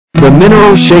The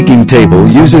mineral shaking table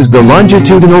uses the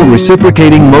longitudinal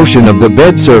reciprocating motion of the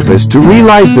bed surface to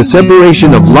realize the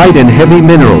separation of light and heavy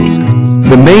minerals.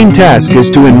 The main task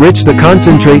is to enrich the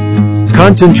concentrate.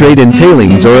 Concentrate and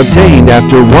tailings are obtained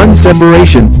after one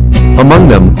separation. Among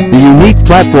them, the unique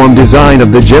platform design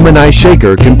of the Gemini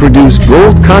shaker can produce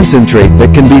gold concentrate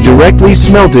that can be directly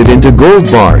smelted into gold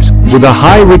bars, with a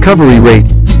high recovery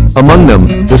rate. Among them,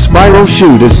 the spiral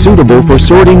chute is suitable for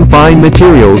sorting fine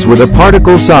materials with a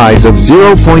particle size of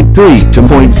 0.3 to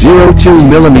 0.02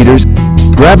 millimeters.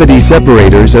 Gravity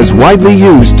separators is widely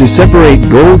used to separate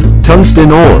gold,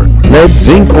 tungsten ore,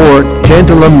 lead-zinc ore,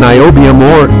 tantalum-niobium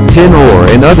ore, tin ore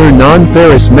and other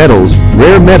non-ferrous metals,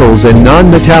 rare metals and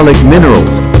non-metallic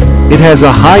minerals. It has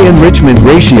a high enrichment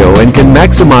ratio and can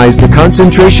maximize the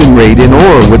concentration rate in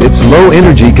ore with its low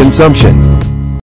energy consumption.